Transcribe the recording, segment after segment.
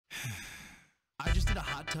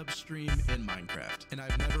hot tub stream in Minecraft, and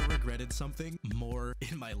I've never regretted something more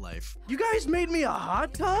in my life. You guys made me a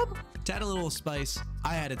hot tub? To add a little spice,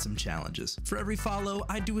 I added some challenges. For every follow,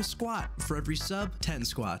 I do a squat. For every sub, 10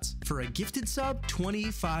 squats. For a gifted sub,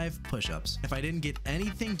 25 push-ups. If I didn't get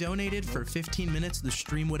anything donated for 15 minutes, the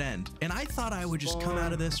stream would end. And I thought I would just come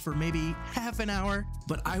out of this for maybe half an hour,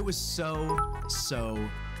 but I was so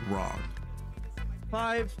wrong.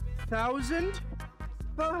 5,000?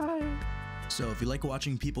 Bye. So if you like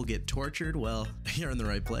watching people get tortured, well, you're in the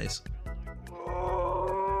right place. You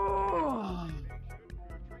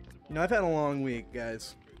know, I've had a long week,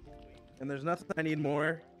 guys. And there's nothing I need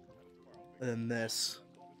more than this.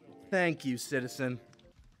 Thank you, citizen.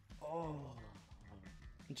 Oh.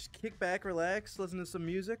 And just kick back, relax, listen to some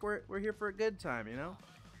music. We're here for a good time, you know?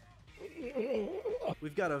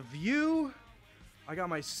 We've got a view. I got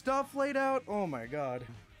my stuff laid out. Oh my god.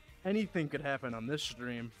 Anything could happen on this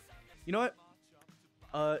stream. You know what?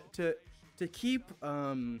 To keep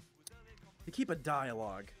a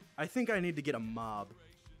dialogue, I think I need to get a mob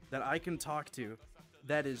that I can talk to.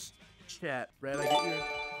 That is chat. Brad, I get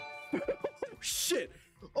you. Oh shit!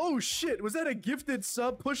 Oh shit! Was that a gifted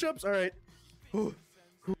sub push-ups? All right.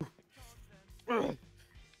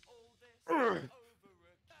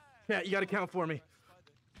 Cat, you gotta count for me.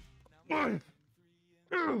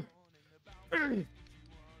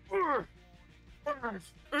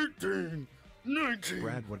 18, 19.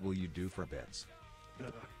 Brad, what will you do for bits?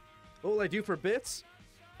 What will I do for bits?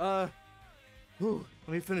 Let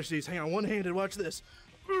me finish these. Hang on, one-handed. Watch this.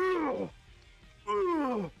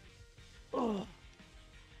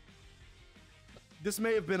 This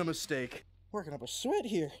may have been a mistake. Working up a sweat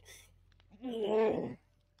here.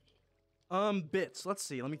 Bits. Let's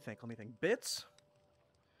see. Let me think. Bits?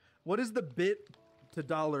 What is the bit to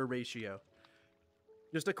dollar ratio?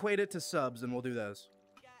 Just equate it to subs and we'll do those.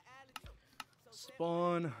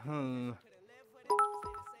 Spawn,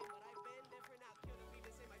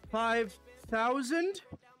 5,000?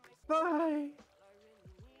 Bye.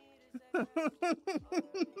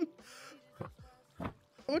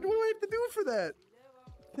 What do I have to do for that?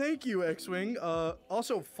 Thank you, X-Wing.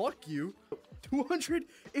 Also, fuck you.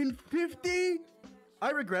 250? I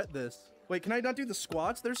regret this. Wait, can I not do the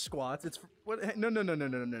squats? There's squats. It's what? No.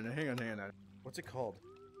 Hang on. What's it called?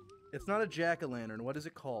 It's not a jack-o'-lantern. What is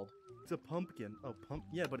it called? It's a pumpkin. Oh,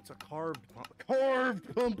 yeah, but it's a carved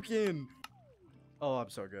pumpkin. Oh, I'm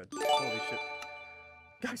so good. Holy shit.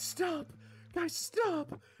 Guys, stop.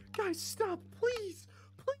 Please.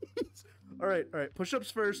 All right.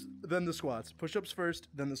 Push-ups first, then the squats. Push-ups first,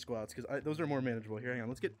 then the squats, because those are more manageable. Here, hang on.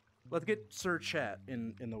 Let's get Sir Chat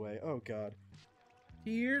in the way. Oh God.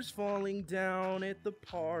 Tears falling down at the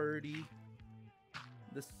party.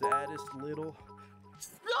 The saddest little.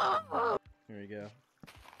 Stop! Here we go.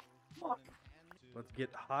 Fuck. Let's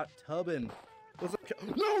get hot tubbing.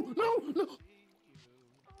 No!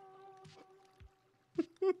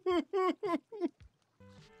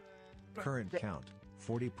 Current count,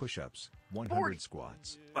 40 push-ups, 100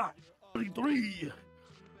 squats. 33!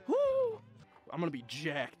 Woo! I'm gonna be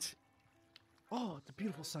jacked. Oh, it's a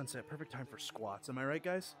beautiful sunset. Perfect time for squats. Am I right,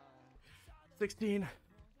 guys? 16,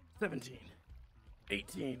 17,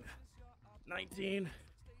 18, 19,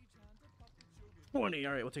 20.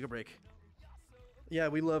 All right, we'll take a break. Yeah,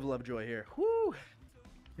 we love Lovejoy here. Woo!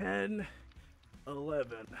 10,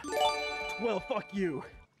 11, 12, fuck you.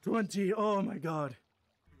 20, oh my god.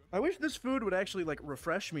 I wish this food would actually, like,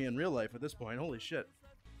 refresh me in real life at this point. Holy shit.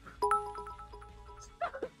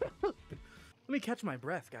 Let me catch my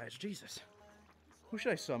breath, guys. Jesus. Who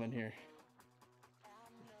should I summon here?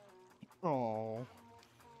 Oh,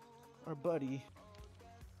 our buddy.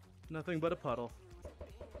 Nothing but a puddle.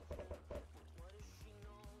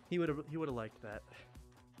 He would have liked that.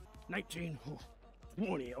 19,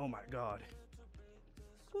 20. Oh my god.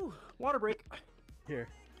 Whew. Water break. Here.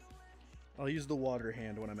 I'll use the water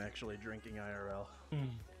hand when I'm actually drinking IRL.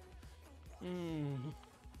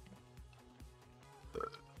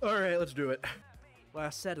 All right, let's do it.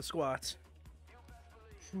 Last set of squats.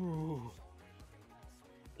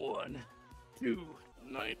 1, 2,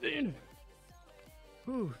 19.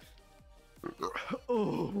 Ooh.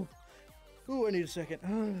 Oh. Ooh, I need a second.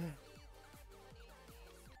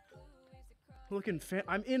 Looking fan.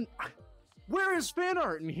 I'm in. Where is fan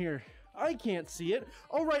art in here? I can't see it.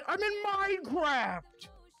 All right, I'm in Minecraft.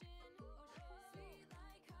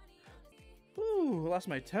 Ooh, lost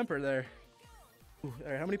my temper there. Ooh,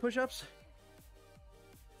 all right, how many push-ups?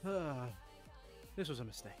 This was a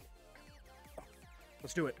mistake.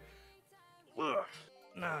 Let's do it.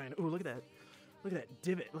 9. Ooh, look at that. Look at that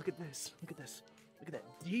divot. Look at this. Look at this. Look at that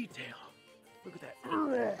detail. Look at that.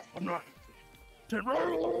 I'm not.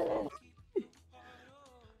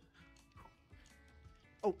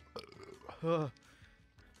 Oh.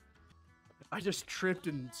 I just tripped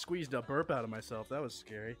and squeezed a burp out of myself. That was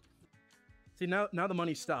scary. See, now the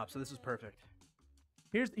money stops, so this is perfect.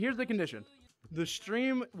 Here's the condition. The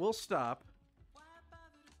stream will stop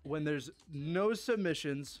when there's no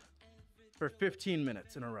submissions for 15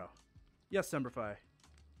 minutes in a row. Yes, Semperfi.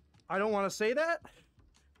 I don't want to say that.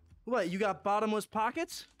 What, you got bottomless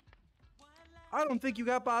pockets? I don't think you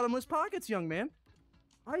got bottomless pockets, young man.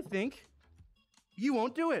 I think you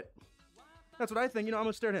won't do it. That's what I think. You know, I'm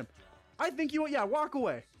gonna stare at him. I think you won't. Yeah, walk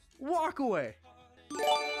away. Walk away.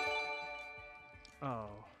 Oh.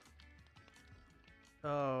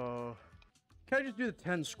 Oh. Can I just do the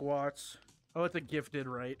 10 squats? Oh, it's a gifted,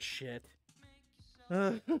 right? Shit.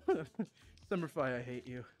 Summerfly, I hate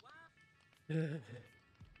you. You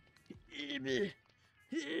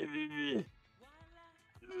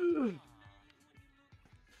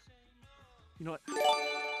know what?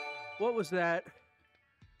 What was that?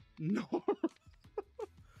 No.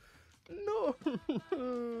 No.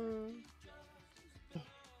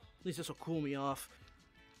 At least this will cool me off.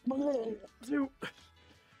 1, 2,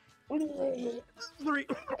 3,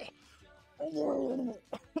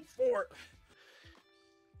 4.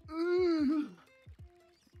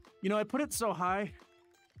 You know, I put it so high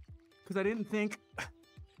because I didn't think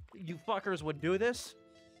you fuckers would do this.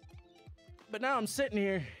 But now I'm sitting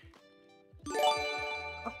here. No!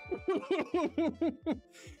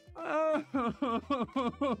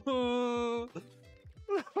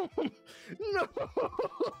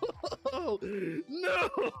 No!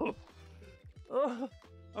 Oh,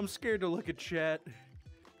 I'm scared to look at chat.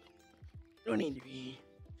 23,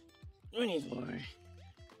 24,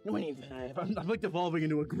 25. I'm like devolving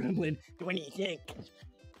into a gremlin. 26,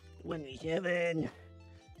 27,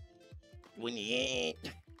 28,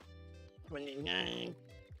 29,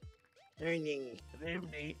 30,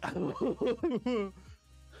 50.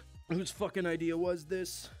 Whose fucking idea was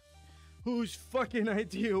this? Whose fucking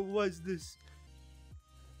idea was this?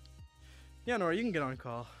 Yeah, Nora, you can get on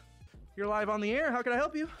call. You're live on the air. How can I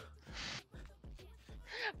help you?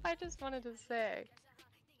 I just wanted to say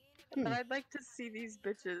that I'd like to see these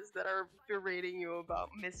bitches that are berating you about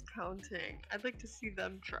miscounting. I'd like to see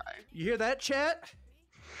them try. You hear that, chat?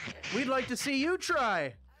 We'd like to see you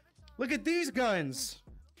try. Look at these guns.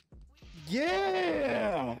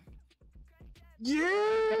 Yeah!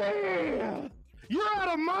 Yeah! You're out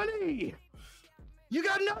of money! You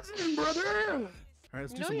got nothing, brother! Alright,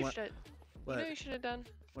 let's do some You should. What? You know you should have done.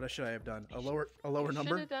 What should I have done? A lower number?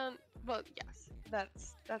 Should have done. Well, yes,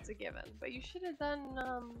 that's a given. But you should have done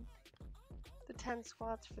the 10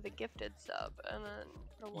 squats for the gifted sub, and then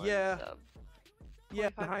the 1 sub. Yeah,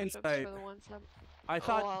 in 25 hindsight, push-ups for the 1 sub. I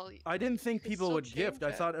thought well, I didn't think people still would gift. change I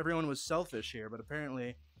it. thought everyone was selfish here, but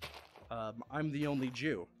apparently, I'm the only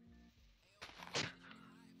Jew.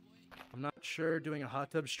 I'm not sure doing a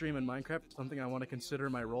hot tub stream in Minecraft is something I want to consider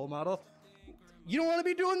my role model. You don't want to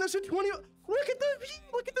be doing this in 20. Look at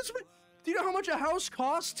this. Do you know how much a house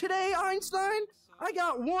costs today, Einstein? I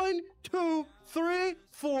got 1, 2, 3,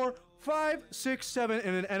 4, 5, 6, 7,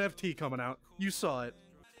 and an NFT coming out. You saw it.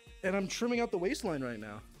 And I'm trimming out the waistline right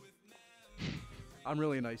now. I'm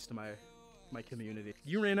really nice to my community.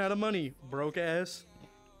 You ran out of money, broke ass.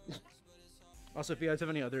 Also, if you guys have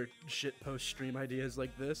any other shitpost stream ideas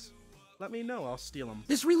like this, let me know. I'll steal them.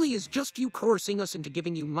 This really is just you coercing us into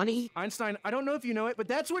giving you money? Einstein, I don't know if you know it, but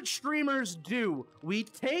that's what streamers do. We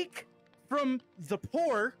take from the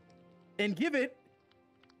poor and give it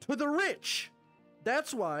to the rich.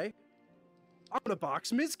 That's why I'm gonna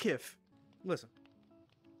box Mizkif. Listen.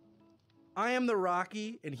 I am the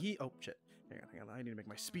Rocky, and he... Oh, shit. Hang on. I need to make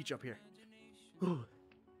my speech up here.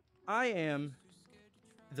 I am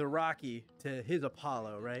the Rocky to his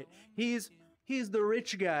Apollo, right? He's the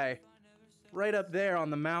rich guy right up there on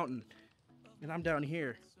the mountain. And I'm down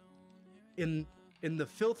here in the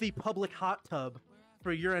filthy public hot tub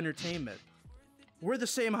for your entertainment. We're the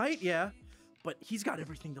same height, yeah, but he's got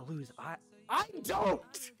everything to lose. I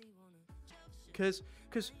don't! Cause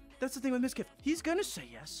that's the thing with Mizkif. He's gonna say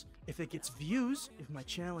yes if it gets views. If my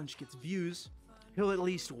challenge gets views, he'll at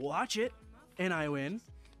least watch it, and I win.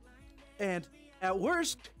 And at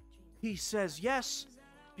worst, he says yes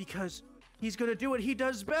because he's gonna do what he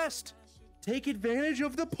does best. Take advantage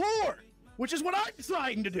of the poor, which is what I'm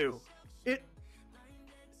trying to do.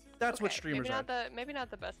 That's what streamers are. Maybe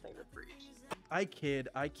not the best thing to preach. I kid.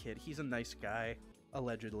 He's a nice guy,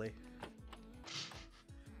 allegedly.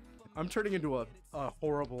 I'm turning into a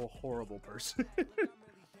horrible, horrible person.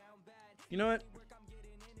 You know what?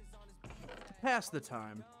 Pass the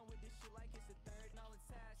time.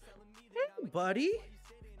 Hey, buddy?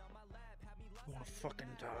 I wanna fucking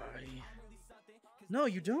die. No,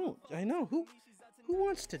 you don't. I know. Who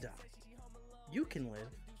wants to die? You can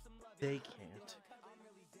live. They can't.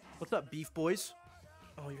 What's up, beef boys?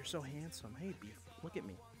 Oh, you're so handsome. Hey, beef. Look at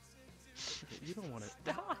me. You don't want to.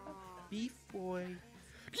 Stop. Beef boy.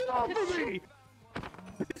 Get off of me!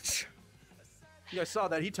 Bitch. You guys saw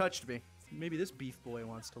that. He touched me. Maybe this beef boy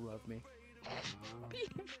wants to love me. Beef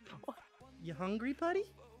boy. You hungry, buddy?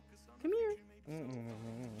 Come here.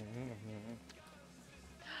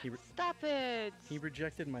 Stop it. He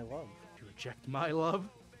rejected my love. You reject my love?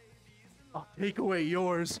 I'll take away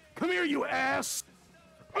yours. Come here, you ass!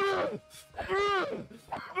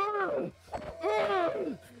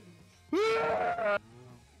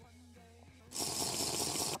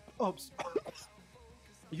 Oops.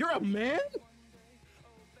 You're a man?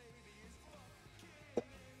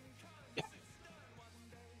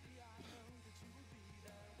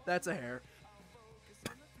 That's a hair.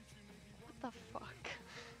 What the fuck?